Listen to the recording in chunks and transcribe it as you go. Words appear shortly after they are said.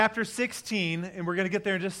Chapter 16, and we're going to get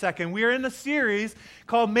there in just a second. We are in a series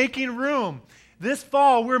called Making Room. This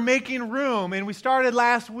fall, we're making room, and we started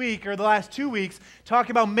last week, or the last 2 weeks, talking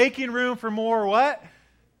about making room for more what?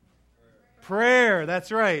 Prayer,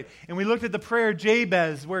 that's right. And we looked at the prayer of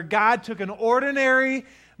Jabez, where God took an ordinary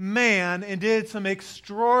man and did some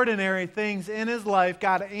extraordinary things in his life.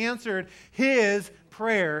 God answered his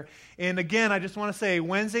prayer. And again, I just want to say,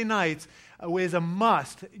 Wednesday nights is a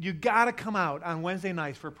must. You got to come out on Wednesday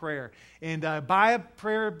nights for prayer. And buy a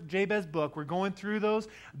Prayer Jabez book. We're going through those.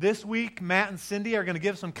 This week, Matt and Cindy are going to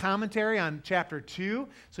give some commentary on chapter 2,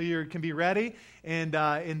 so you can be ready. And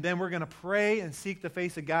then we're going to pray and seek the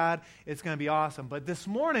face of God. It's going to be awesome. But this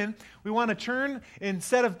morning, we want to turn,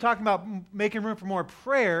 instead of talking about making room for more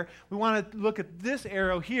prayer, we want to look at this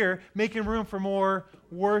arrow here, making room for more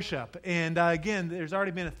worship. And again, there's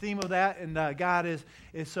already been a theme of that, and God is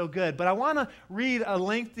so good. But I want to read a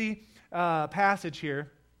lengthy passage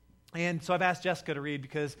here. And so I've asked Jessica to read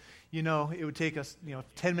because, it would take us,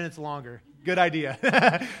 10 minutes longer. Good idea.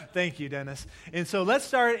 Thank you, Dennis. And so let's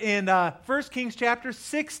start in 1 Kings chapter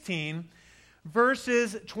 16,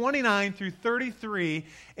 verses 29 through 33.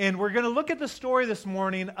 And we're going to look at the story this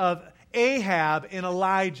morning of Ahab and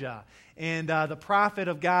Elijah and the prophet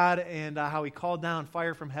of God and how he called down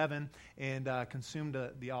fire from heaven and consumed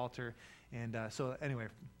the altar. And so anyway,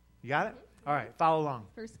 you got it? All right, follow along.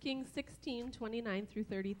 1 Kings 16, 29 through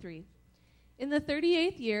 33. In the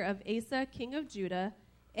 38th year of Asa, king of Judah,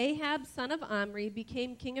 Ahab, son of Omri,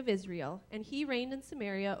 became king of Israel, and he reigned in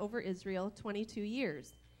Samaria over Israel 22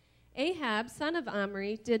 years. Ahab, son of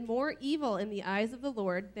Omri, did more evil in the eyes of the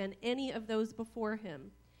Lord than any of those before him.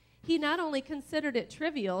 He not only considered it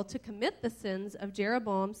trivial to commit the sins of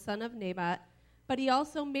Jeroboam, son of Nebat, but he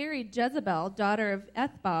also married Jezebel, daughter of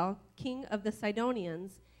Ethbaal, king of the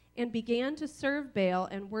Sidonians, and began to serve Baal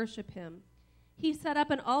and worship him. He set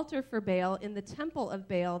up an altar for Baal in the temple of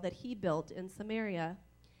Baal that he built in Samaria.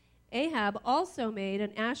 Ahab also made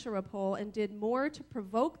an Asherah pole and did more to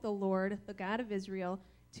provoke the Lord, the God of Israel,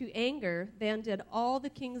 to anger than did all the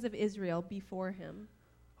kings of Israel before him.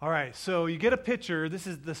 All right, so you get a picture. This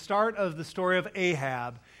is the start of the story of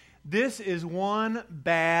Ahab. This is one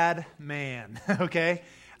bad man, okay?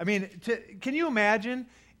 I mean, can you imagine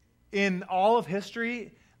in all of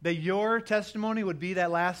history that your testimony would be that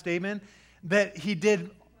last statement, that he did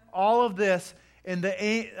all of this, and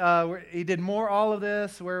he did more all of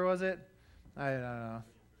this, where was it? I don't know.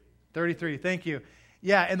 33, thank you.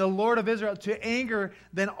 Yeah, and the Lord of Israel, to anger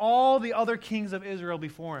than all the other kings of Israel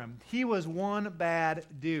before him. He was one bad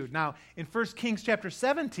dude. Now, in 1 Kings chapter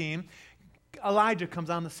 17, Elijah comes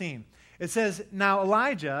on the scene. It says, now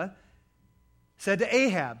Elijah said to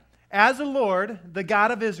Ahab, as the Lord, the God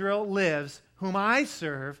of Israel, lives, whom I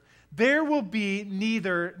serve, there will be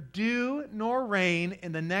neither dew nor rain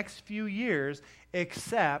in the next few years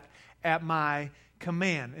except at my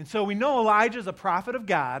command. And so we know Elijah is a prophet of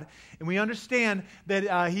God, and we understand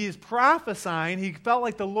that he is prophesying. He felt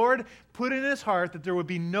like the Lord put in his heart that there would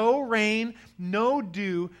be no rain, no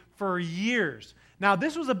dew for years. Now,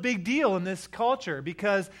 this was a big deal in this culture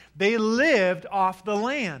because they lived off the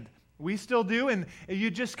land. We still do, and you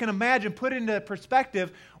just can imagine, put into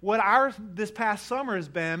perspective what this past summer has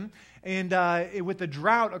been, and with the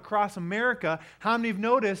drought across America. How many have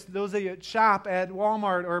noticed, those that shop at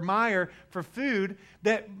Walmart or Meijer for food,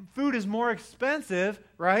 that food is more expensive,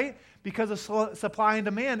 right? Because of supply and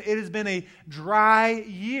demand. It has been a dry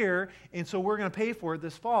year, and so we're going to pay for it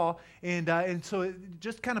this fall. And so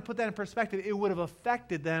just kind of put that in perspective, it would have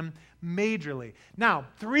affected them majorly. Now,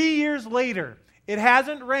 3 years later, it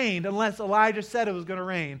hasn't rained unless Elijah said it was going to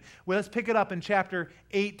rain. Well, let's pick it up in chapter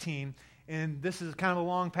 18. And this is kind of a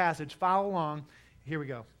long passage. Follow along. Here we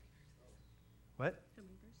go. What? How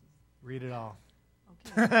many verses? Read it all.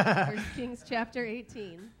 Okay. 1 Kings chapter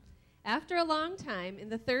 18. After a long time, in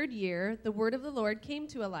the 3rd year, the word of the Lord came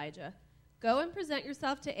to Elijah. Go and present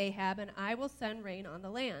yourself to Ahab, and I will send rain on the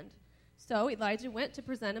land. So Elijah went to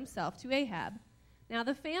present himself to Ahab. Now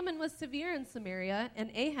the famine was severe in Samaria,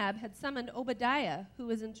 and Ahab had summoned Obadiah, who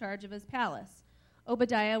was in charge of his palace.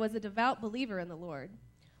 Obadiah was a devout believer in the Lord.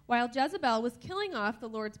 While Jezebel was killing off the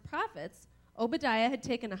Lord's prophets, Obadiah had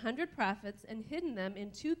taken 100 prophets and hidden them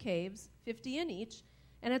in 2 caves, 50 in each,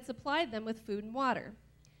 and had supplied them with food and water.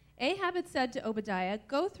 Ahab had said to Obadiah,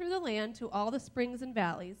 go through the land to all the springs and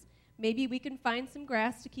valleys. Maybe we can find some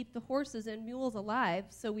grass to keep the horses and mules alive,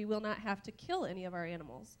 so we will not have to kill any of our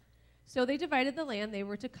animals. So they divided the land they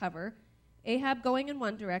were to cover, Ahab going in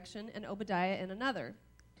one direction and Obadiah in another.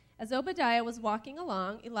 As Obadiah was walking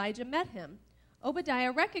along, Elijah met him.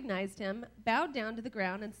 Obadiah recognized him, bowed down to the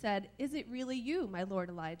ground, and said, "Is it really you, my lord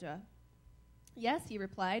Elijah?" "Yes," he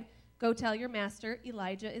replied. "Go tell your master,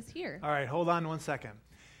 Elijah is here." All right, hold on 1 second.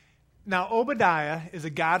 Now, Obadiah is a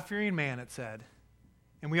God-fearing man, it said.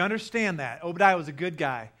 And we understand that. Obadiah was a good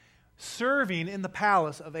guy, serving in the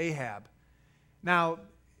palace of Ahab. Now,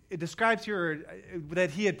 it describes here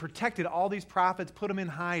that he had protected all these prophets, put them in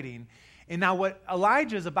hiding. And now what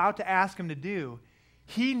Elijah is about to ask him to do,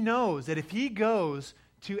 he knows that if he goes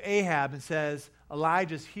to Ahab and says,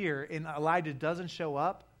 Elijah's here, and Elijah doesn't show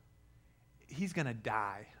up, he's going to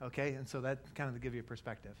die, okay? And so that kind of to give you a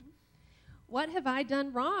perspective. "What have I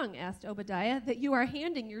done wrong?" asked Obadiah, "that you are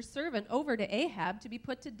handing your servant over to Ahab to be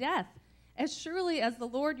put to death? As surely as the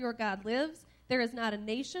Lord your God lives, there is not a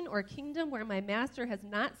nation or kingdom where my master has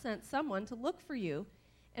not sent someone to look for you.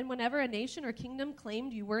 And whenever a nation or kingdom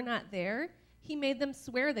claimed you were not there, he made them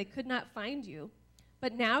swear they could not find you.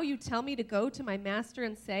 But now you tell me to go to my master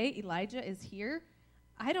and say, Elijah is here?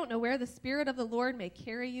 I don't know where the Spirit of the Lord may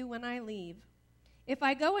carry you when I leave. If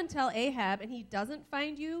I go and tell Ahab and he doesn't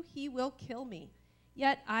find you, he will kill me.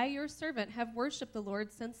 Yet I, your servant, have worshipped the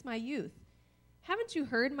Lord since my youth. Haven't you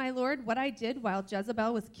heard, my Lord, what I did while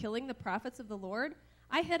Jezebel was killing the prophets of the Lord?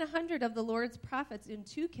 I hid 100 of the Lord's prophets in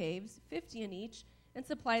 2 caves, 50 in each, and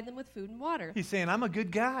supplied them with food and water. He's saying, I'm a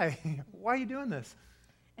good guy. Why are you doing this?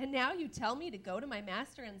 And now you tell me to go to my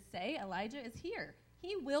master and say, Elijah is here.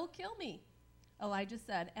 He will kill me. Elijah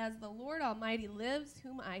said, As the Lord Almighty lives,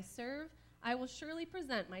 whom I serve, I will surely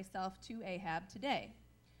present myself to Ahab today.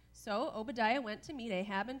 So Obadiah went to meet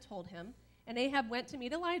Ahab and told him, and Ahab went to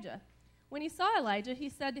meet Elijah. When he saw Elijah, he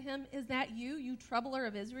said to him, Is that you, you troubler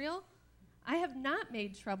of Israel? I have not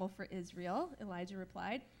made trouble for Israel, Elijah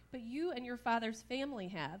replied, but you and your father's family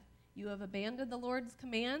have. You have abandoned the Lord's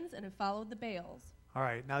commands and have followed the Baals. All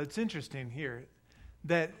right, now it's interesting here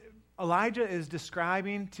that Elijah is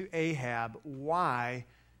describing to Ahab why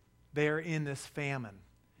they're in this famine.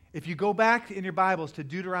 If you go back in your Bibles to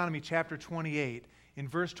Deuteronomy chapter 28, in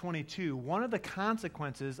verse 22, one of the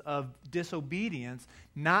consequences of disobedience,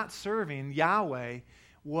 not serving Yahweh,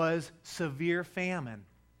 was severe famine.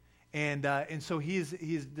 And so he's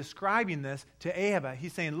describing this to Ahab.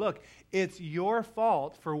 He's saying, look, it's your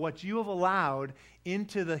fault for what you have allowed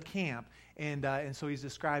into the camp. And so he's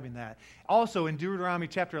describing that. Also in Deuteronomy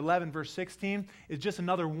chapter 11, verse 16, is just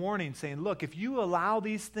another warning saying, look, if you allow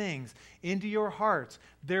these things into your hearts,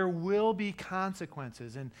 there will be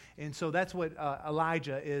consequences. And so that's what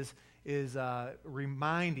Elijah is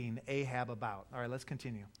reminding Ahab about. All right, let's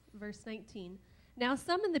continue. Verse 19. Now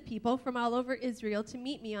summon the people from all over Israel to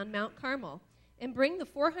meet me on Mount Carmel, and bring the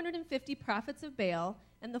 450 prophets of Baal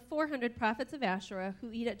and the 400 prophets of Asherah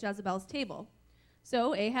who eat at Jezebel's table.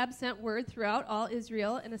 So Ahab sent word throughout all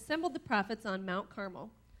Israel and assembled the prophets on Mount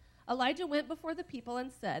Carmel. Elijah went before the people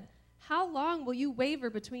and said, How long will you waver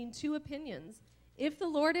between two opinions? If the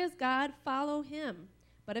Lord is God, follow him.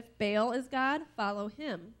 But if Baal is God, follow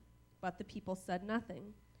him. But the people said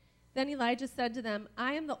nothing. Then Elijah said to them,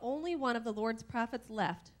 I am the only one of the Lord's prophets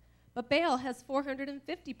left, but Baal has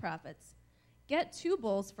 450 prophets. Get 2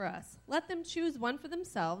 bulls for us. Let them choose one for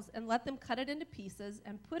themselves, and let them cut it into pieces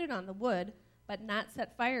and put it on the wood, but not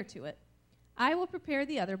set fire to it. I will prepare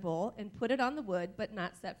the other bull and put it on the wood, but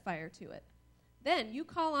not set fire to it. Then you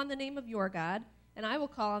call on the name of your God, and I will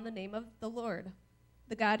call on the name of the Lord,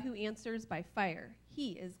 the God who answers by fire.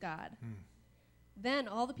 He is God. Then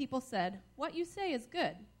all the people said, What you say is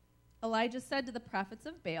good. Elijah said to the prophets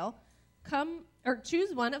of Baal,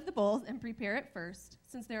 choose one of the bulls and prepare it first,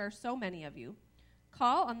 since there are so many of you.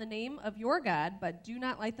 Call on the name of your God, but do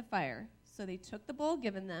not light the fire. So they took the bull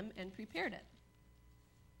given them and prepared it.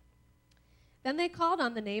 Then they called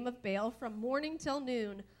on the name of Baal from morning till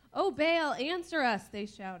noon. O Baal, answer us, they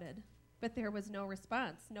shouted. But there was no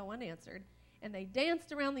response. No one answered. And they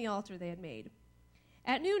danced around the altar they had made.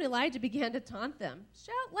 At noon, Elijah began to taunt them.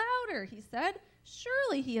 Shout louder, he said.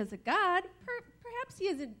 Surely he is a god. Perhaps he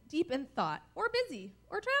is deep in thought, or busy,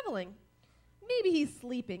 or traveling. Maybe he's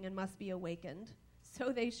sleeping and must be awakened.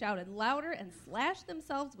 So they shouted louder and slashed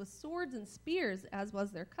themselves with swords and spears, as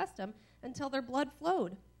was their custom, until their blood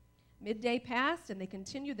flowed. Midday passed, and they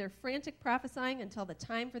continued their frantic prophesying until the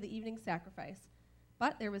time for the evening sacrifice.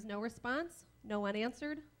 But there was no response, no one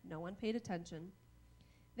answered, no one paid attention.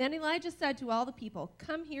 Then Elijah said to all the people,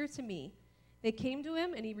 Come here to me. They came to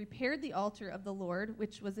him, and he repaired the altar of the Lord,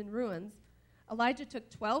 which was in ruins. Elijah took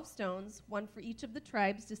 12 stones, one for each of the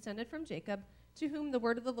tribes descended from Jacob, to whom the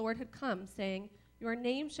word of the Lord had come, saying, Your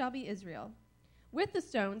name shall be Israel. With the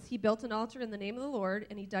stones he built an altar in the name of the Lord,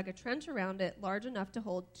 and he dug a trench around it large enough to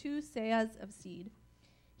hold 2 seahs of seed.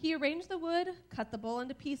 He arranged the wood, cut the bull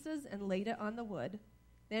into pieces, and laid it on the wood.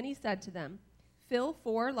 Then he said to them, Fill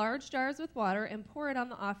 4 large jars with water and pour it on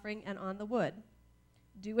the offering and on the wood.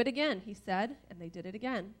 Do it again, he said, and they did it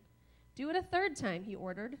again. Do it a third time, he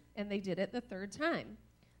ordered, and they did it the third time.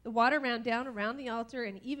 The water ran down around the altar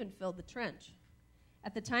and even filled the trench.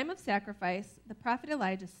 At the time of sacrifice, the prophet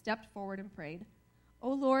Elijah stepped forward and prayed,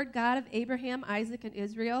 O Lord, God of Abraham, Isaac, and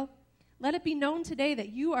Israel, let it be known today that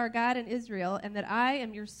you are God in Israel, and that I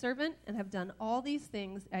am your servant and have done all these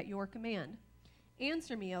things at your command.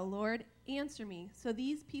 Answer me, O Lord, answer me, so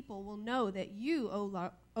these people will know that you,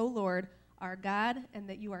 O Lord, are God, and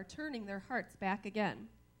that you are turning their hearts back again.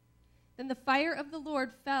 Then the fire of the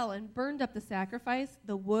Lord fell and burned up the sacrifice,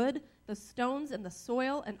 the wood, the stones, and the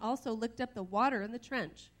soil, and also licked up the water in the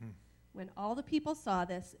trench. When all the people saw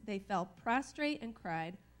this, they fell prostrate and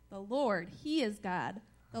cried, The Lord, He is God.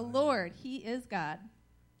 The Lord, He is God.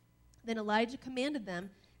 Then Elijah commanded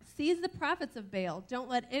them, Seize the prophets of Baal. Don't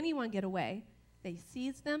let anyone get away. They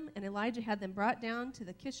seized them, and Elijah had them brought down to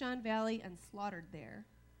the Kishon Valley and slaughtered there.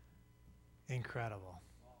 Incredible.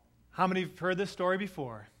 How many have heard this story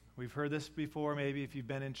before? We've heard this before, maybe if you've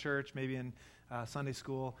been in church, maybe in Sunday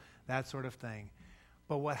school, that sort of thing.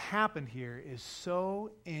 But what happened here is so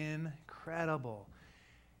incredible.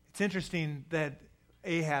 It's interesting that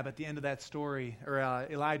Ahab, at the end of that story, or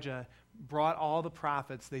Elijah, brought all the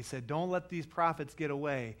prophets. They said, don't let these prophets get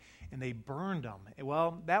away. And they burned them.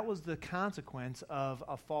 Well, that was the consequence of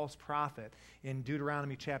a false prophet. In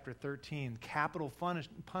Deuteronomy chapter 13, capital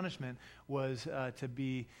punishment was to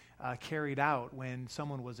be carried out when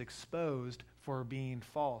someone was exposed for being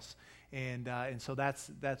false. And so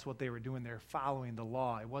that's what they were doing. They're following the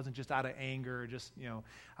law. It wasn't just out of anger or just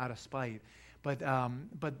out of spite.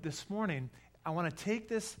 But this morning, I want to take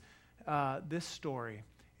this story,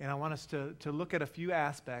 and I want us to look at a few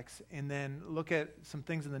aspects and then look at some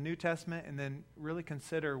things in the New Testament and then really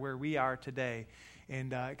consider where we are today and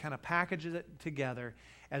kind of package it together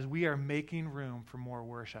as we are making room for more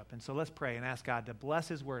worship. And so let's pray and ask God to bless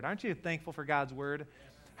His Word. Aren't you thankful for God's Word?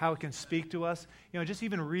 How it can speak to us? Just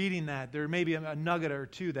even reading that, there may be a nugget or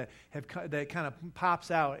two that kind of pops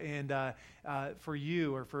out and for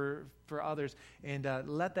you or for others. And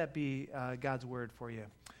let that be God's Word for you.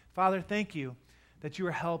 Father, thank you that you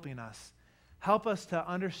are helping us. Help us to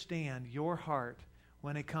understand your heart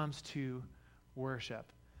when it comes to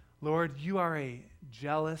worship. Lord, you are a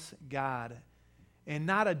jealous God, and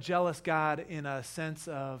not a jealous God in a sense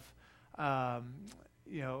of,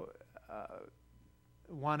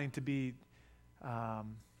 wanting to be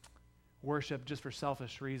worshiped just for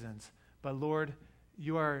selfish reasons. But Lord,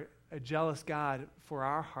 you are a jealous God for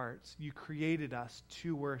our hearts. You created us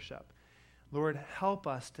to worship. Lord, help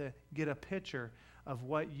us to get a picture of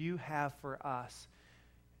what you have for us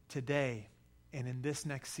today and in this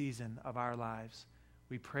next season of our lives.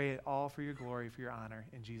 We pray it all for your glory, for your honor,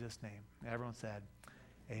 in Jesus' name. Everyone said,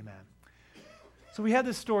 amen. So we have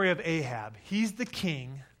this story of Ahab. He's the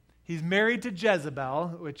king. He's married to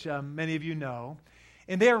Jezebel, which many of you know.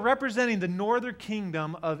 And they are representing the northern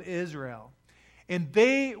kingdom of Israel. And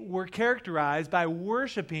they were characterized by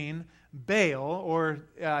worshiping Baal, or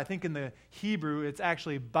I think in the Hebrew it's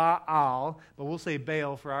actually Baal, but we'll say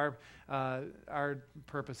Baal for our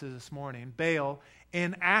purposes this morning. Baal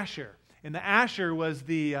and Asher. And the Asher was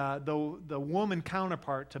the woman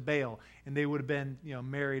counterpart to Baal, and they would have been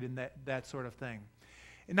married and that sort of thing.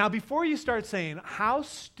 And now, before you start saying how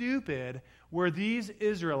stupid were these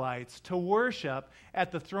Israelites to worship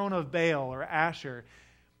at the throne of Baal or Asher,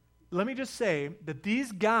 let me just say that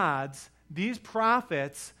these gods, these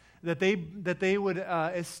prophets that they would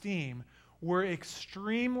esteem, were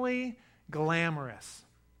extremely glamorous.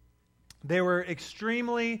 They were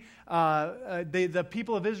extremely, the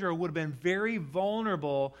people of Israel would have been very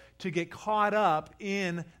vulnerable to get caught up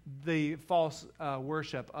in the false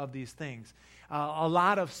worship of these things. A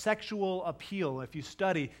lot of sexual appeal, if you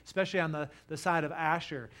study, especially on the side of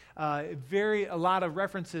Asher. A lot of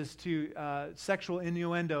references to sexual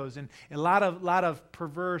innuendos and a lot of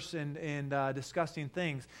perverse and disgusting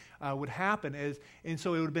things would happen. And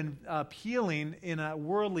so it would have been appealing in a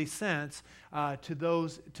worldly sense to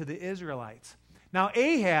the Israelites. Now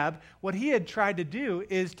Ahab, what he had tried to do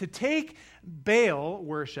is to take Baal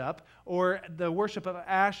worship or the worship of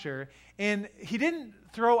Asher, and he didn't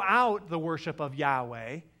throw out the worship of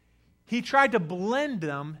Yahweh. He tried to blend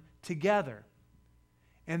them together.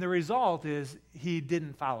 And the result is he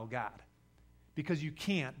didn't follow God, because you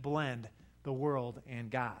can't blend the world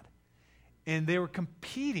and God. And they were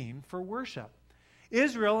competing for worship.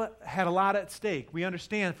 Israel had a lot at stake. We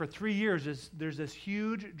understand for 3 years there's this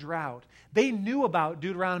huge drought. They knew about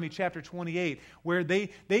Deuteronomy chapter 28, where they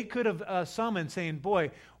could have summoned saying,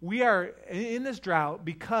 boy, we are in this drought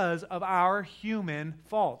because of our human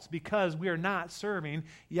faults, because we are not serving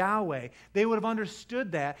Yahweh. They would have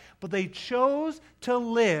understood that, but they chose to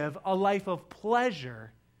live a life of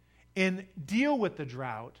pleasure and deal with the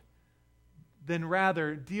drought than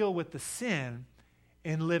rather deal with the sin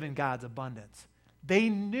and live in God's abundance. They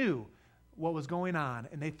knew what was going on,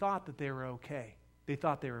 and they thought that they were okay. They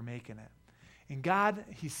thought they were making it. And God,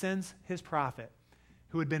 he sends his prophet,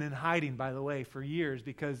 who had been in hiding, by the way, for years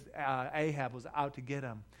because Ahab was out to get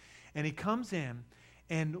him. And he comes in,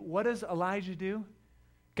 and what does Elijah do?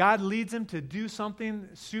 God leads him to do something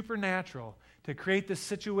supernatural, to create this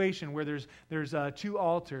situation where there's 2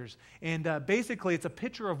 altars. And basically, it's a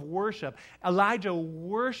picture of worship. Elijah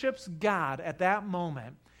worships God at that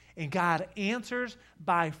moment, and God answers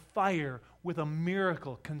by fire with a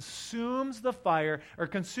miracle, consumes the fire, or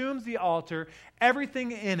consumes the altar,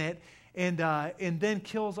 everything in it, and then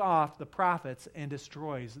kills off the prophets and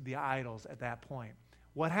destroys the idols at that point.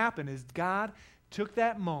 What happened is God took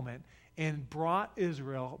that moment and brought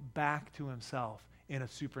Israel back to himself in a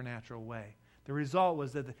supernatural way. The result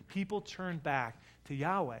was that the people turned back to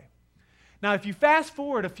Yahweh. Now, if you fast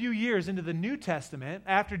forward a few years into the New Testament,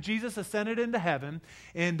 after Jesus ascended into heaven,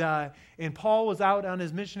 and Paul was out on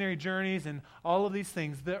his missionary journeys and all of these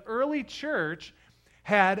things, the early church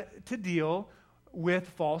had to deal with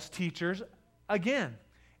false teachers again.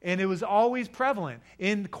 And it was always prevalent.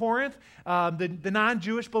 In Corinth, the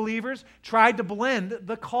non-Jewish believers tried to blend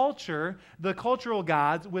the cultural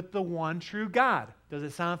gods, with the one true God. Does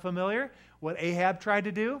it sound familiar? What Ahab tried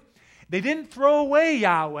to do? They didn't throw away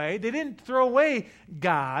Yahweh. They didn't throw away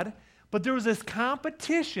God. But there was this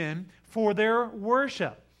competition for their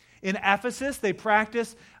worship. In Ephesus, they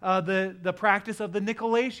practiced the practice of the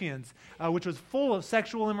Nicolaitans, which was full of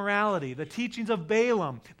sexual immorality, the teachings of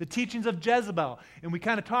Balaam, the teachings of Jezebel. And we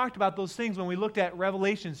kind of talked about those things when we looked at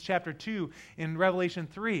Revelations chapter 2 and Revelation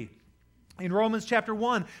 3. In Romans chapter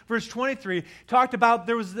 1, verse 23, talked about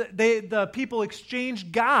there was the people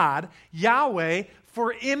exchanged God, Yahweh,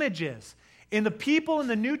 for images. And the people in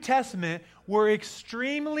the New Testament were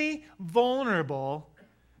extremely vulnerable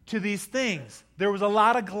to these things. There was a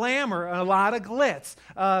lot of glamour, a lot of glitz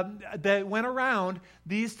that went around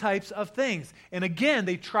these types of things. And again,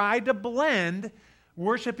 they tried to blend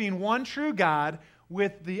worshiping one true God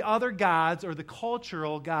with the other gods or the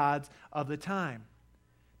cultural gods of the time.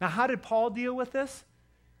 Now, how did Paul deal with this?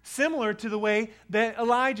 Similar to the way that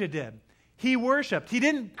Elijah did. He worshiped. He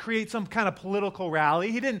didn't create some kind of political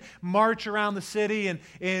rally. He didn't march around the city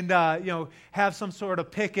and have some sort of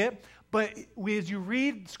picket. But as you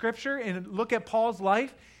read Scripture and look at Paul's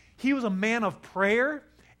life, he was a man of prayer,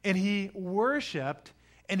 and he worshiped,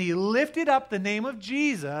 and he lifted up the name of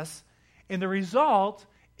Jesus, and the result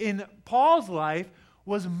in Paul's life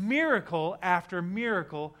was miracle after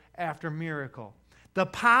miracle after miracle. The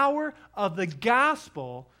power of the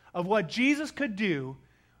gospel of what Jesus could do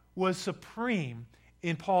was supreme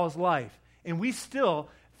in Paul's life, and we still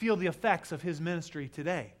feel the effects of his ministry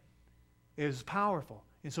today. It was powerful.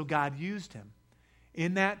 And so God used him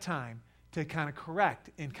in that time to kind of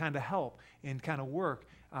correct and kind of help and kind of work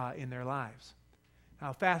in their lives.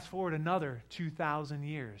 Now, fast forward another 2,000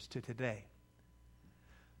 years to today.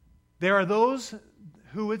 There are those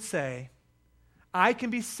who would say, I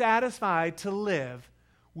can be satisfied to live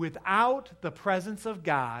without the presence of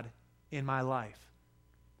God in my life.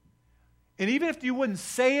 And even if you wouldn't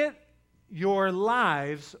say it, your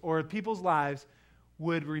lives or people's lives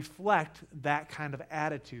would reflect that kind of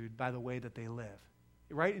attitude by the way that they live.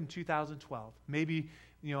 Right in 2012. Maybe,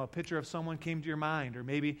 a picture of someone came to your mind, or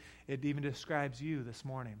maybe it even describes you this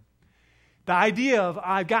morning. The idea of,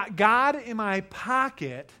 I've got God in my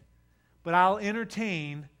pocket, but I'll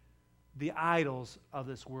entertain the idols of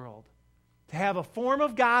this world. To have a form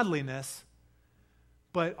of godliness,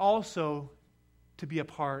 but also to be a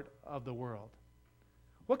part of the world.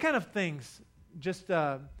 What kind of things, just,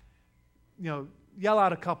 yell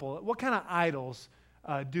out a couple. What kind of idols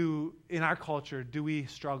in our culture do we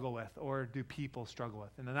struggle with, or do people struggle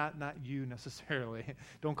with? And not you necessarily.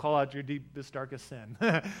 Don't call out your deepest, darkest sin.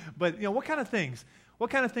 But what kind of things? What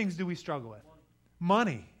kind of things do we struggle with?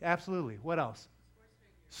 Money, absolutely. What else?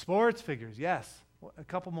 Sports figures, yes. A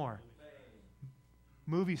couple more.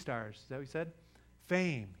 Movie stars, is that what you said?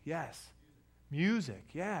 Fame, yes. Music,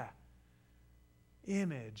 yeah.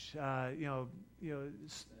 Image,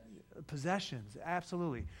 possessions,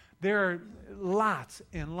 absolutely. There are lots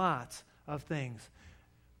and lots of things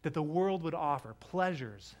that the world would offer.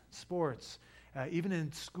 Pleasures, sports, even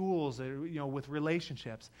in schools, with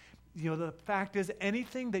relationships. The fact is,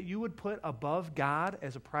 anything that you would put above God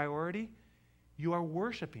as a priority, you are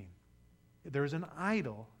worshiping. There's an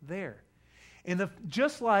idol there. And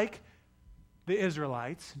just like the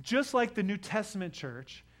Israelites, just like the New Testament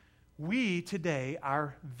church, we today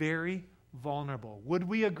are very vulnerable. Would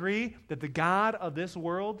we agree that the God of this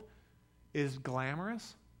world is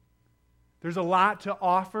glamorous? There's a lot to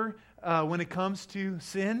offer when it comes to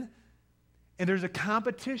sin, and there's a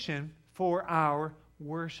competition for our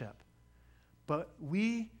worship. But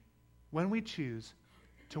when we choose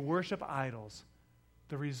to worship idols,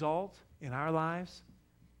 the result in our lives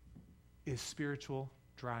is spiritual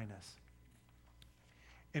dryness.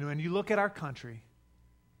 And when you look at our country,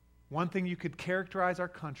 one thing you could characterize our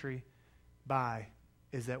country by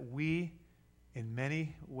is that we, in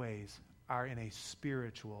many ways, are in a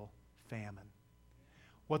spiritual famine.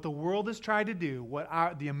 What the world has tried to do,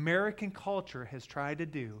 what the American culture has tried to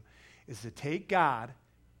do, is to take God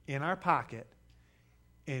in our pocket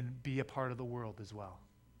and be a part of the world as well.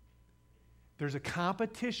 There's a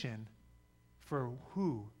competition for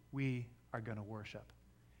who we are going to worship,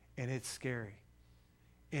 and it's scary.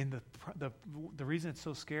 And the reason it's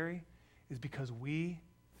so scary is because we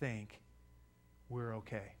think we're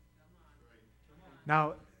okay.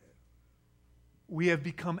 Now, we have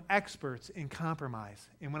become experts in compromise.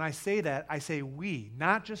 And when I say that, I say we,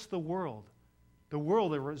 not just the world. The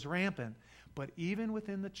world is rampant. But even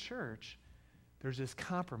within the church, there's this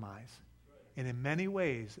compromise. And in many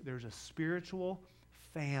ways, there's a spiritual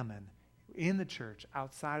famine in the church,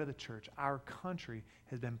 outside of the church. Our country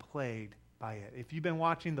has been plagued by it. If you've been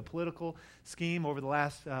watching the political scheme over the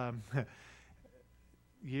last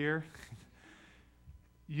year,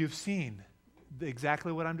 you've seen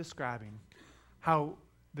exactly what I'm describing, how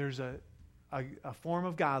there's a form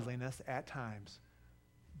of godliness at times,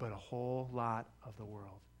 but a whole lot of the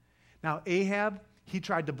world. Now, Ahab, he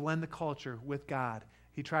tried to blend the culture with God.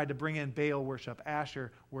 He tried to bring in Baal worship,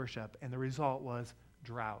 Asher worship, and the result was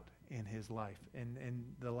drought in his life, in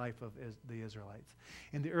the life of the Israelites.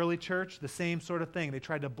 In the early church, the same sort of thing. They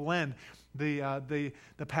tried to blend the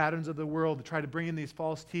patterns of the world, to try to bring in these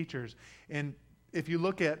false teachers. And if you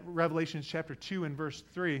look at Revelation chapter 2 and verse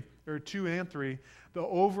 3, or 2 and 3, the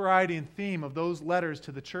overriding theme of those letters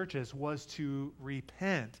to the churches was to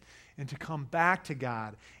repent and to come back to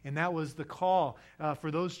God. And that was the call for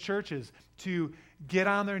those churches to get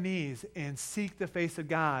on their knees and seek the face of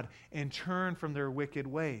God and turn from their wicked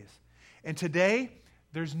ways. And today,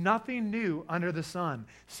 there's nothing new under the sun.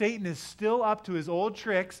 Satan is still up to his old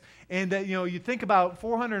tricks. And you think about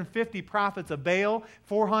 450 prophets of Baal,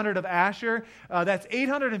 400 of Asher. That's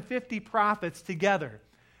 850 prophets together.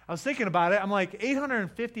 I was thinking about it. I'm like,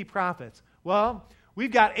 850 prophets. Well,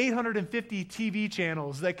 we've got 850 TV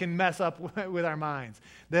channels that can mess up with our minds,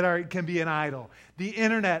 that can be an idol. The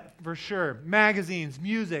internet, for sure. Magazines,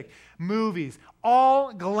 music, movies,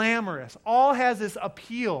 all glamorous. All has this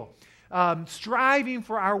appeal. Striving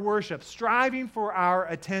for our worship, striving for our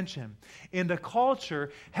attention. And the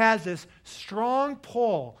culture has this strong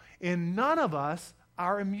pull, and none of us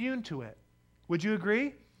are immune to it. Would you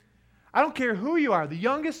agree? I don't care who you are, the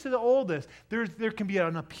youngest to the oldest, there can be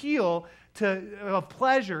an appeal of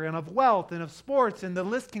pleasure and of wealth and of sports, and the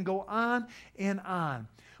list can go on and on.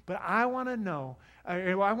 But I want to know,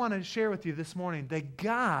 I want to share with you this morning that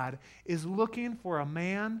God is looking for a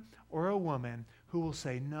man or a woman who will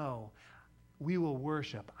say, no, we will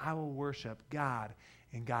worship. I will worship God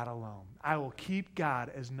and God alone. I will keep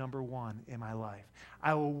God as number one in my life.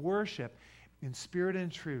 I will worship in spirit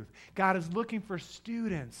and truth. God is looking for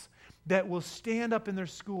students that will stand up in their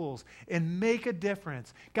schools and make a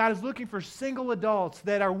difference. God is looking for single adults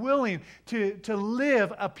that are willing to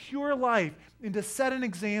live a pure life and to set an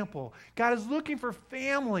example. God is looking for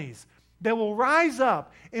families that will rise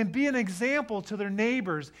up and be an example to their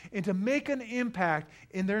neighbors and to make an impact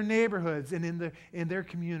in their neighborhoods and in their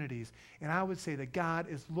communities. And I would say that God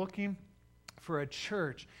is looking for a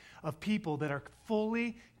church of people that are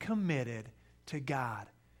fully committed to God,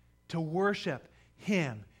 to worship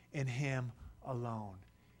Him and Him alone.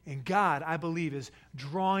 And God, I believe, is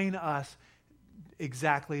drawing us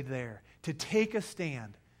exactly there, to take a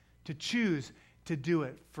stand, to choose to do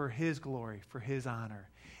it for His glory, for His honor.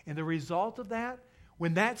 And the result of that,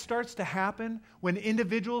 when that starts to happen, when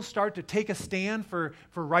individuals start to take a stand for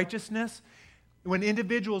righteousness, when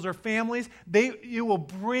individuals or families, you will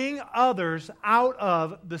bring others out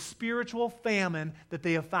of the spiritual famine that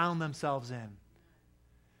they have found themselves in.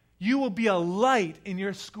 You will be a light in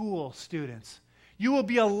your school, students. You will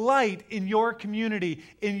be a light in your community,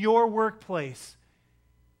 in your workplace.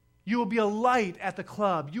 You will be a light at the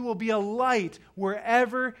club. You will be a light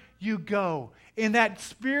wherever you go. And that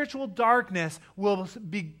spiritual darkness will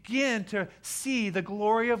begin to see the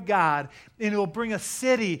glory of God, and it will bring a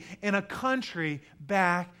city and a country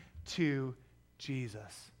back to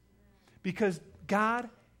Jesus. Because God,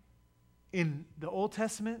 in the Old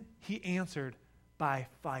Testament, He answered by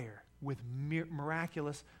fire with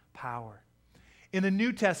miraculous power. In the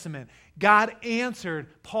New Testament, God answered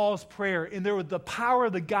Paul's prayer, and the power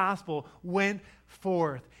of the gospel went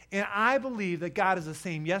forth. And I believe that God is the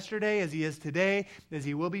same yesterday as He is today, as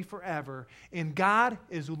He will be forever. And God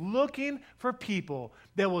is looking for people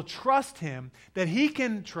that will trust Him, that He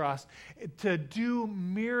can trust to do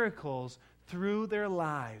miracles through their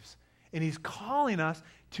lives. And He's calling us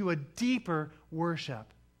to a deeper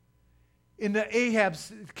worship. In the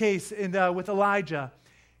Ahab's case with Elijah,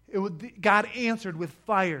 God answered with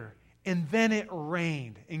fire, and then it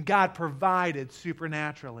rained, and God provided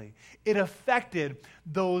supernaturally. It affected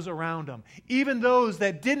those around him, even those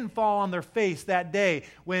that didn't fall on their face that day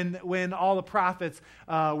when all the prophets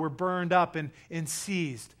were burned up and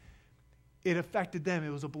seized. It affected them. It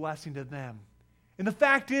was a blessing to them. And the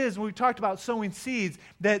fact is, when we talked about sowing seeds,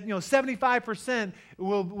 that 75%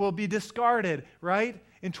 will be discarded, right?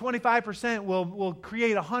 And 25% will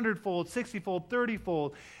create 100-fold, 60-fold,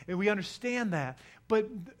 30-fold. And we understand that. But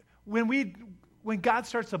when God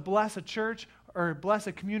starts to bless a church or bless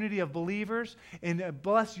a community of believers and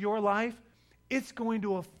bless your life, it's going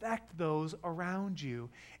to affect those around you.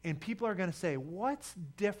 And people are going to say, what's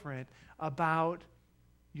different about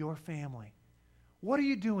your family? What are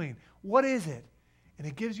you doing? What is it? And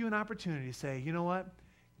it gives you an opportunity to say, you know what?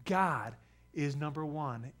 God is number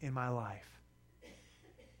one in my life.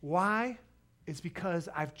 Why? It's because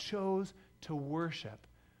I've chose to worship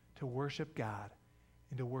God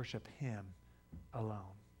and to worship Him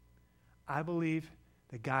alone. I believe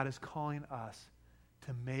that God is calling us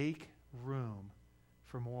to make room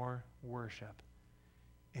for more worship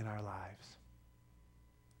in our lives.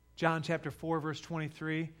 John chapter 4, verse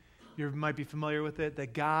 23, you might be familiar with it,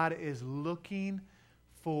 that God is looking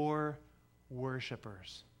for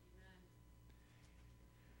worshipers.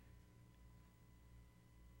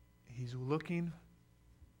 He's looking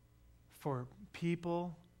for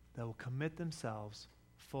people that will commit themselves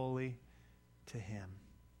fully to Him.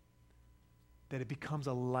 That it becomes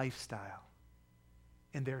a lifestyle.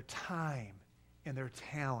 And their time and their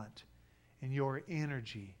talent and your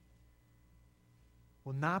energy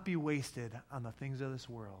will not be wasted on the things of this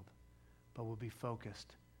world, but will be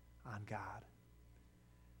focused on God.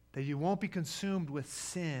 That you won't be consumed with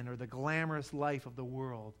sin or the glamorous life of the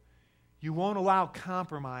world. You won't allow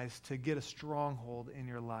compromise to get a stronghold in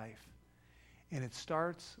your life. And it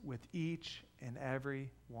starts with each and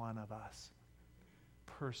every one of us,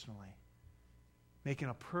 personally. Making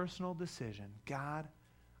a personal decision. God,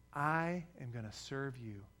 I am going to serve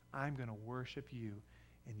you. I'm going to worship you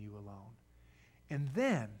and you alone. And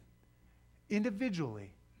then,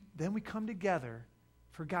 individually, then we come together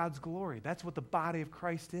for God's glory. That's what the body of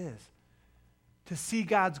Christ is. To see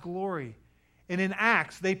God's glory. And in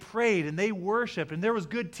Acts, they prayed and they worshiped, and there was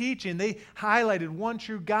good teaching. They highlighted one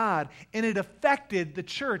true God, and it affected the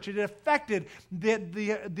church. It affected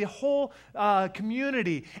the whole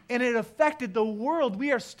community, and it affected the world.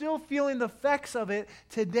 We are still feeling the effects of it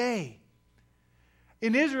today.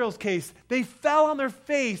 In Israel's case, they fell on their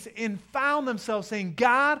face and found themselves saying,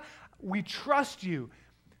 God, we trust you.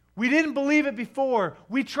 We didn't believe it before.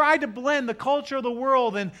 We tried to blend the culture of the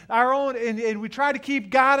world and our own, and we tried to keep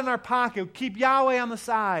God in our pocket, keep Yahweh on the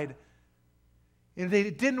side. And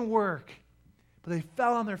it didn't work. But they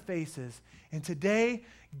fell on their faces. And today,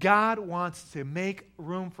 God wants to make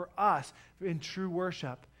room for us in true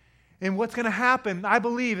worship. And what's going to happen, I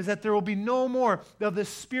believe, is that there will be no more of this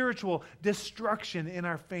spiritual destruction in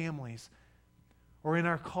our families or in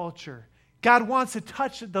our culture. God wants to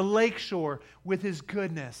touch the lakeshore with His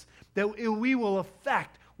goodness, that we will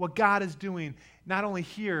affect what God is doing, not only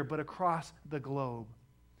here, but across the globe.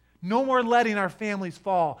 No more letting our families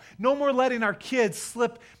fall. No more letting our kids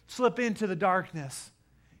slip into the darkness.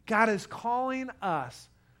 God is calling us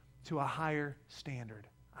to a higher standard.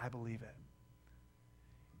 I believe it.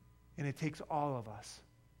 And it takes all of us.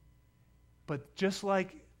 But just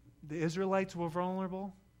like the Israelites were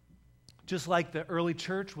vulnerable, just like the early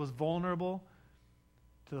church was vulnerable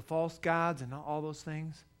to the false gods and all those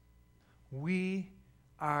things, we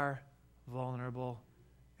are vulnerable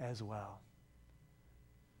as well.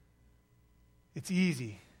 It's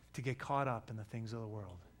easy to get caught up in the things of the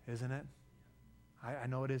world, isn't it? I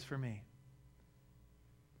know it is for me.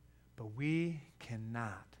 But we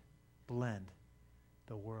cannot blend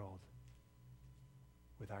the world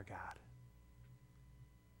with our God.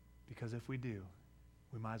 Because if we do,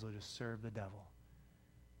 we might as well just serve the devil,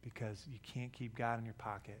 because you can't keep God in your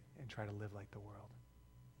pocket and try to live like the world.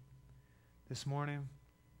 This morning,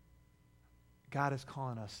 God is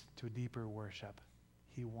calling us to a deeper worship.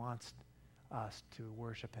 He wants us to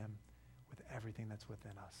worship him with everything that's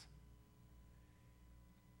within us.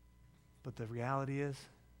 But the reality is,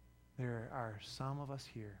 there are some of us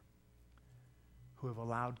here who have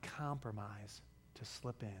allowed compromise to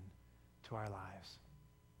slip in to our lives.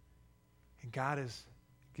 And God is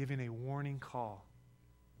giving a warning call,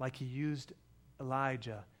 like he used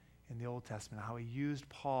Elijah in the Old Testament, how he used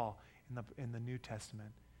Paul in the New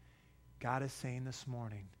Testament. God is saying this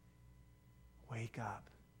morning, wake up.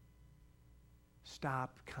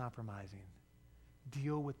 Stop compromising.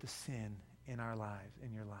 Deal with the sin in our lives,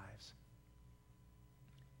 in your lives.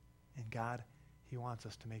 And God, he wants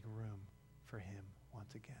us to make room for him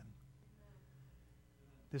once again.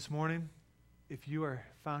 This morning, if you are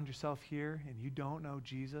found yourself here and you don't know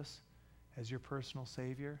Jesus as your personal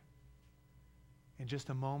Savior, in just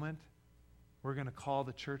a moment, we're going to call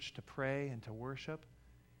the church to pray and to worship.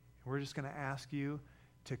 And we're just going to ask you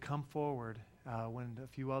to come forward when a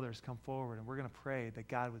few others come forward, and we're going to pray that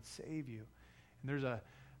God would save you. And there's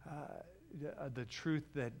the truth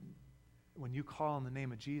that when you call on the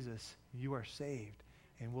name of Jesus, you are saved.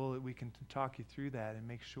 And we can talk you through that and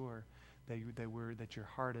make sure that your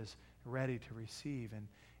heart is ready to receive.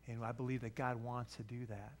 And I believe that God wants to do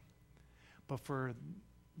that. But for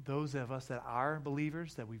those of us that are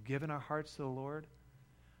believers, that we've given our hearts to the Lord,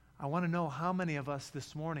 I want to know how many of us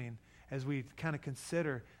this morning, as we kind of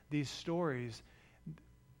consider these stories,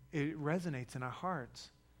 it resonates in our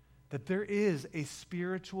hearts that there is a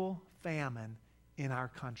spiritual famine in our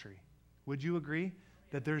country. Would you agree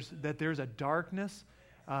that there's a darkness,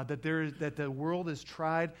 that the world has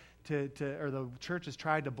tried or the church has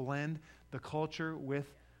tried to blend the culture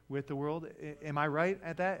with the world? Am I right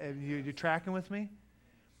at that? You tracking with me?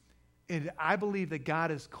 And I believe that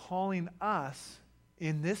God is calling us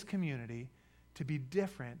in this community to be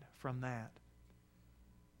different from that.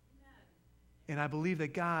 And I believe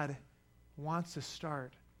that God wants to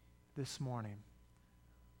start this morning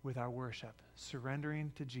with our worship,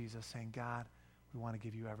 surrendering to Jesus, saying, God, we want to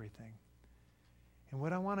give you everything. And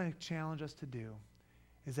what I want to challenge us to do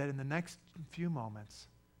is that in the next few moments,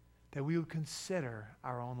 that we would consider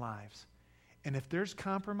our own lives. And if there's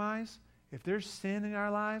compromise, if there's sin in our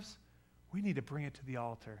lives, we need to bring it to the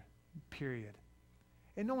altar, period.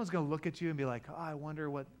 And no one's going to look at you and be like, oh, I wonder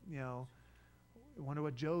what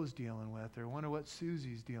Joe's dealing with, or wonder what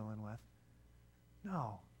Susie's dealing with.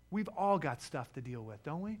 No. We've all got stuff to deal with,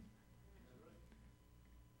 don't we?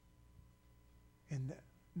 And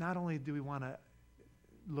not only do we want to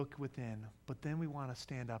look within, but then we want to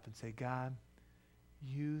stand up and say, God,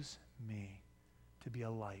 use me to be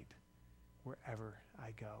a light wherever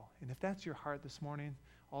I go. And if that's your heart this morning,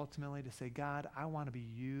 ultimately to say, God, I want to be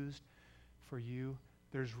used for you.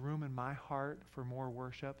 There's room in my heart for more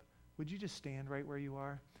worship. Would you just stand right where you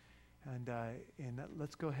are? And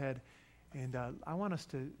let's go ahead. And I want us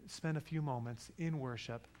to spend a few moments in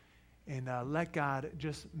worship and let God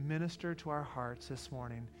just minister to our hearts this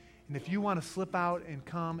morning. And if you want to slip out and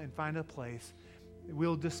come and find a place,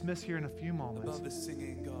 we'll dismiss here in a few moments. Above the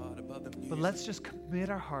singing, God, above the music. But let's just commit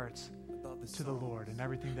our hearts to the Lord and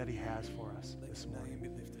everything that he has for us this morning. Let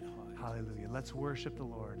your name be lifted high. Hallelujah. Let's worship the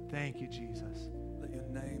Lord. Thank you, Jesus. Let your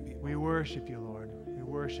name be We worship you, Lord. We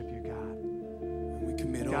worship you, God. and we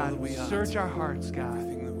commit all God, that we are search to our hearts, God.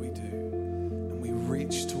 everything that we do. And we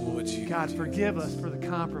reach towards you. God, Jesus. forgive us for the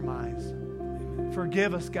compromise. Amen.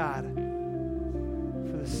 Forgive us, God,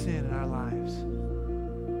 for the sin in our lives.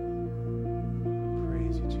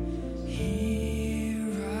 Praise you, Jesus.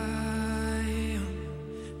 Here I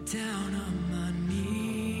am, down on my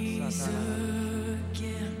knees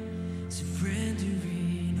again,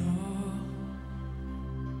 surrendering all,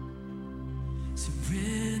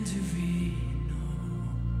 surrendering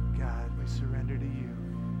all. God, we surrender to you.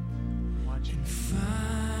 We want you And to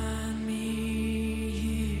find me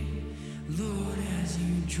here, Lord, as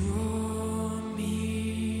you draw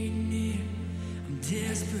me near. I'm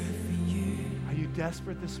desperate for you, Are you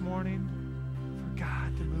desperate this morning for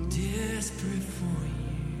God to move? desperate for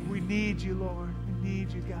you. We need you, Lord. We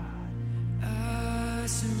need you, God. I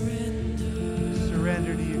surrender.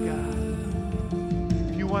 Surrender to you,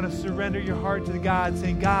 God. If you want to surrender your heart to God,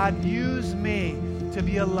 saying, God, use me to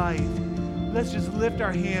be a light. Let's just lift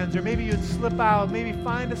our hands, or maybe you'd slip out, maybe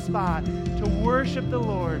find a spot to worship the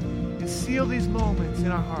Lord and seal these moments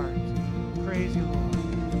in our hearts. Praise you, Lord.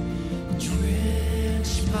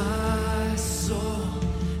 Drench my soul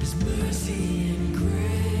as mercy and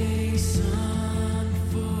grace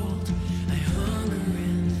unfold. I hunger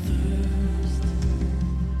and thirst.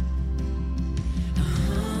 I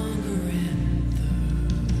hunger and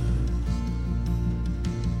thirst.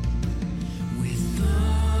 With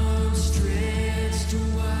arms stretched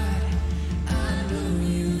wide, I know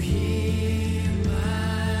you hear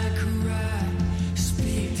my cry.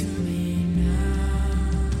 Speak to me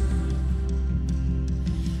now.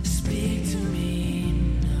 Speak to me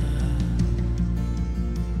now.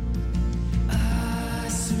 I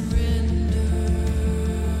surrender.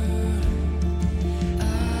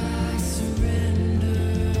 I surrender.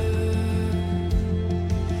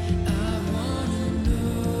 I want to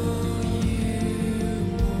know you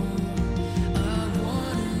more. I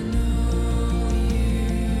want to know you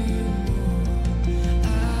more.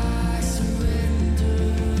 I surrender.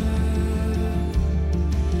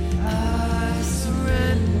 I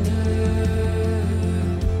surrender.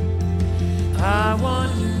 I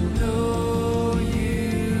want to know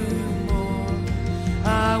you more.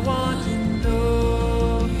 I want to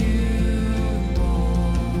know you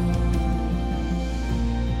more.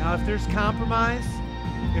 Now, if there's compromise,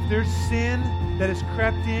 if there's sin that has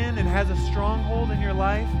crept in and has a stronghold in your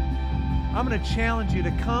life, I'm going to challenge you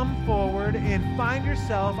to come forward and find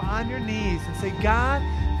yourself on your knees and say, God,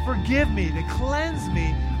 forgive me, to cleanse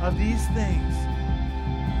me of these things.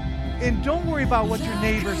 And don't worry about what your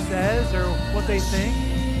neighbor says or what they think.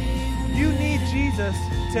 You need Jesus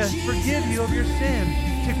to forgive you of your sin,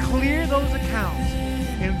 to clear those accounts.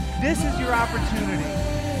 And this is your opportunity.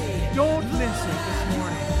 Don't miss it this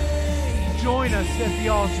morning. Join us at the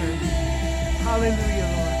altar. Hallelujah,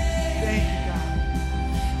 Lord. Thank you, God.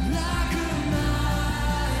 Like a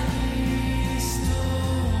mighty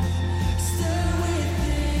storm, stir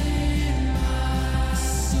within my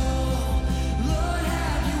soul. Lord,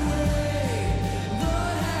 have your way.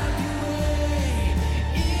 Lord, have your way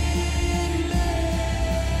in me.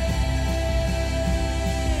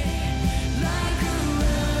 Like a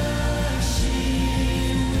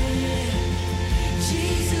rushing wind,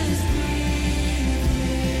 Jesus, breathe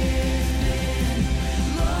within.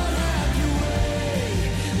 Lord, have your way.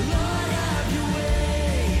 Lord, have your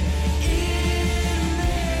way in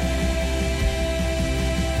me.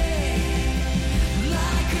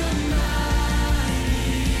 Like a mighty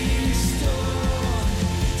storm,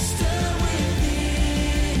 stir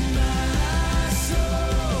within my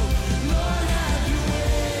soul. Lord, have your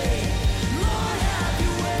way. Lord, have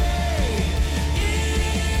your way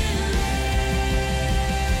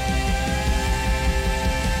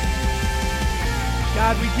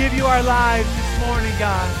God, we give you our lives this morning,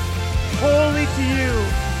 God. Holy to you.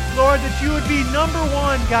 Lord, that you would be number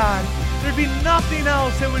one, God. There'd be nothing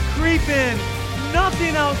else that would creep in.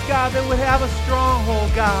 Nothing else, God, that would have a stronghold,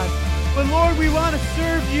 God. But Lord, we want to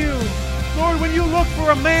serve you. Lord, when you look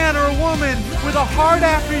for a man or a woman with a heart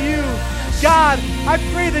after you, God, I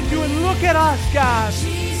pray that you would look at us, God.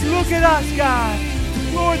 Look at us, God.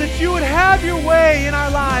 Lord, that you would have your way in our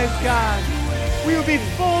lives, God. We would be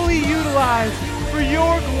fully utilized for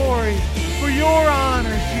your glory, for your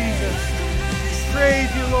honor, Jesus.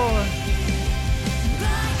 Praise you, Lord.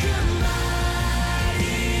 like a mighty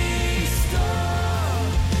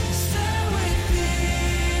storm, stir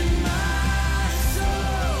within my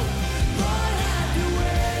soul. Lord, have your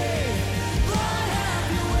way. Lord, have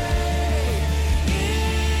your way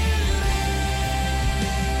in me.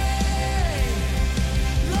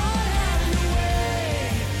 Lord, have your way.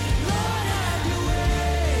 Lord, have your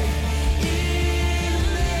way in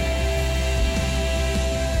me.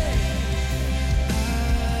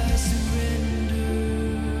 I surrender.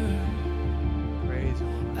 Praise you,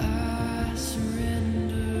 Lord. I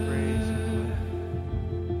surrender. Praise you, Lord.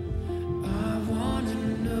 I want to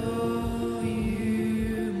know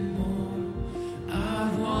you more.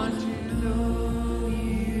 I want to know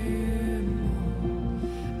you more.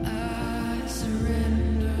 I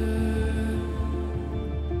surrender.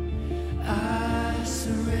 I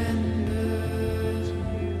surrender to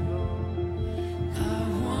you, Lord. I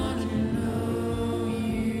want to know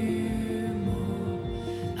you more.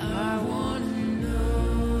 I want to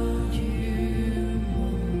know you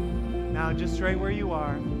more. Now, just right where you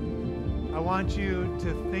are, I want you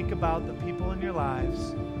to think about the people in your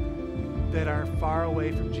lives that are far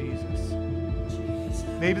away from Jesus.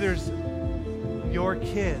 Maybe there's your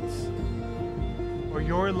kids or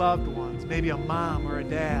your loved ones, maybe a mom or a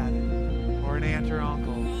dad or an aunt or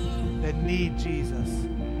uncle that need Jesus.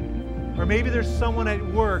 Or maybe there's someone at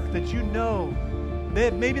work that you know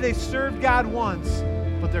that maybe they served God once,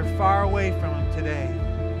 but they're far away from Him today.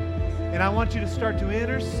 And I want you to start to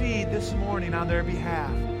intercede this morning on their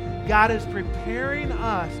behalf. God is preparing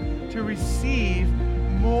us to receive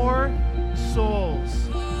more souls.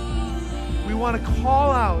 We want to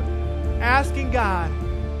call out, asking God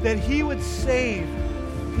that He would save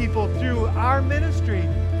people through our ministry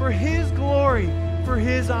for His glory, for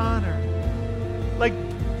His honor. Like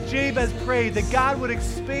Jabez prayed, that God would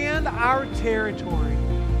expand our territory.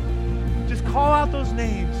 Just call out those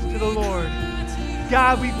names to the Lord.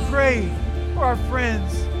 God, we pray for our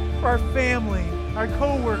friends, for our family, our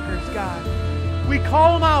co-workers, God. We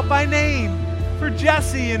call them out by name for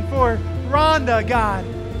Jesse and for Rhonda, God.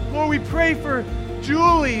 Lord, we pray for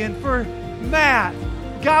Julie and for Matt.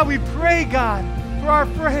 God, we pray, God, for our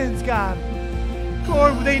friends, God.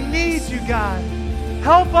 Lord, they need you, God.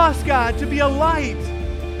 Help us, God, to be a light.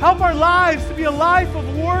 Help our lives to be a life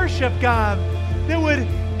of worship, God, that would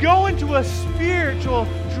go into a spiritual,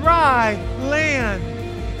 dry land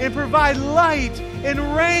and provide light and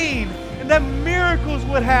rain, and that miracles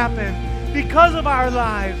would happen because of our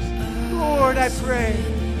lives. Lord, I pray.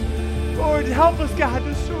 Lord, help us, God,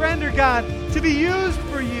 to surrender, God, to be used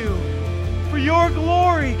for you, for your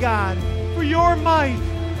glory, God, for your might.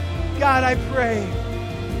 God, I pray.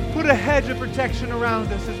 Put a hedge of protection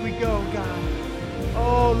around us as we go, God.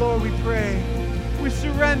 Oh, Lord, we pray. We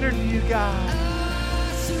surrender to you, God.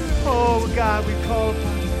 Oh, God, we call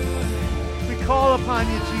upon you. We call upon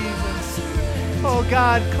you, Jesus. Oh,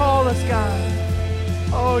 God, call us, God.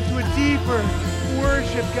 Oh, to a deeper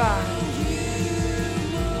worship, God.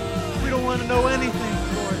 We don't want to know anything,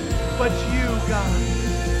 Lord, but you, God.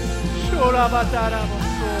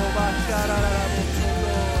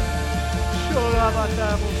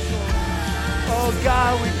 Oh,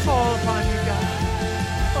 God, we call upon you, God.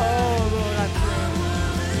 Oh, Lord, I pray.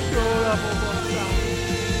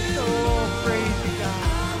 Oh, praise you, God.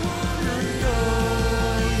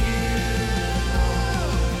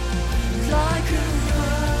 Like a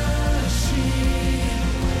rushing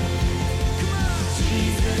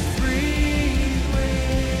Jesus, breathe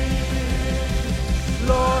wind.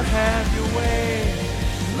 Lord, have your way.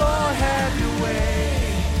 Lord, have your way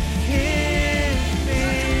in me.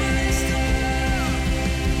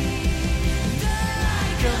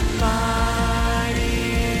 Like a mighty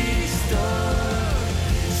storm,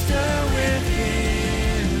 stir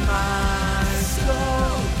within my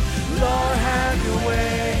soul. Lord, have your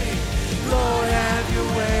way. Lord, have your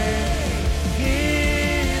way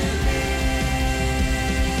in me.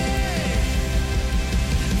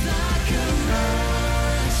 Like a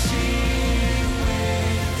rushing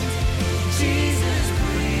wind, Jesus,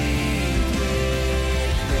 breathe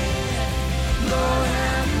within. Lord,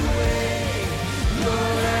 have your way.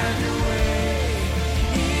 Lord, have your way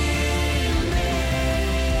in me.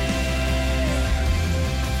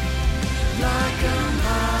 Like a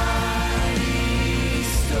mighty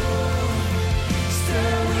storm,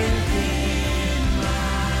 stir within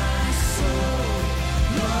my soul.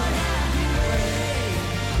 Lord, have your way.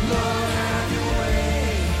 Lord, have your way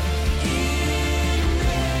in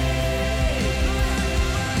me.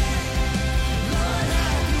 Lord,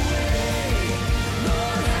 have your way.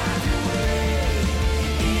 Lord, have your way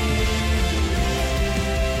in me.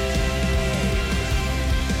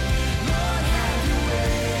 Lord, have your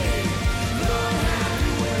way. Lord, have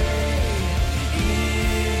your way in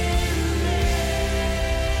me.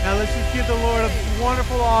 Now let's just give the Lord a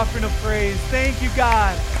wonderful offering of praise. Thank you,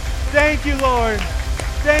 God. Thank you, Lord.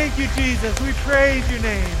 Thank you, Jesus. We praise your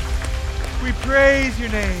name. We praise your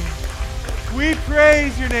name. We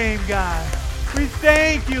praise your name, God. We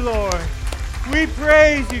thank you, Lord. We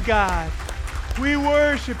praise you, God. We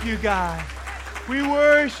worship you, God. We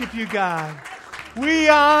worship you, God. We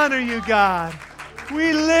honor you, God.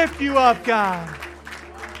 We lift you up, God.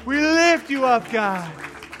 We lift you up, God.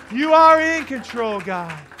 You are in control,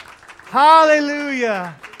 God.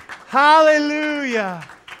 Hallelujah. Hallelujah.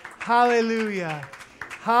 Hallelujah.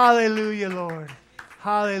 Hallelujah, Lord.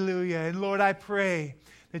 Hallelujah. And Lord, I pray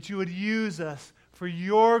that you would use us for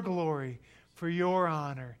your glory, for your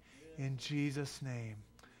honor. In Jesus' name,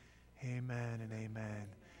 amen and amen.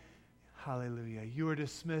 Hallelujah. You are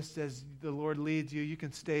dismissed as the Lord leads you. You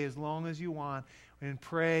can stay as long as you want and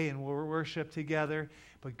pray and we'll worship together.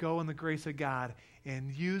 But go in the grace of God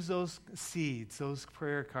and use those seeds, those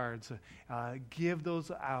prayer cards. Give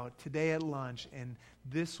those out today at lunch and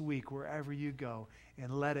this week wherever you go.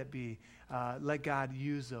 And let it be. Let God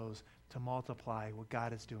use those to multiply what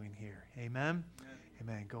God is doing here. Amen?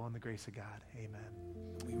 Amen. Go in the grace of God. Amen.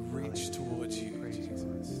 We reach towards you, Praise you, Jesus.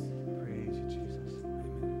 Lord. Praise you, Jesus.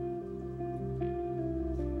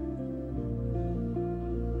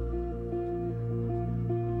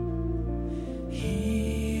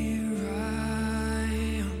 Here I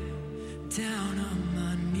am, down on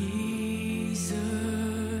my knees.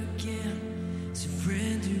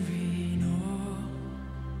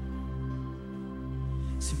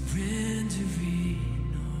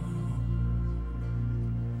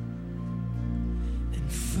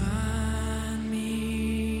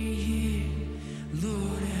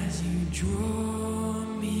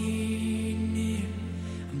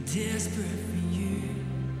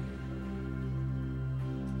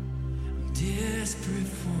 desperate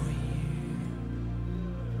for you.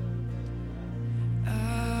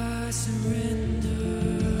 I surrender.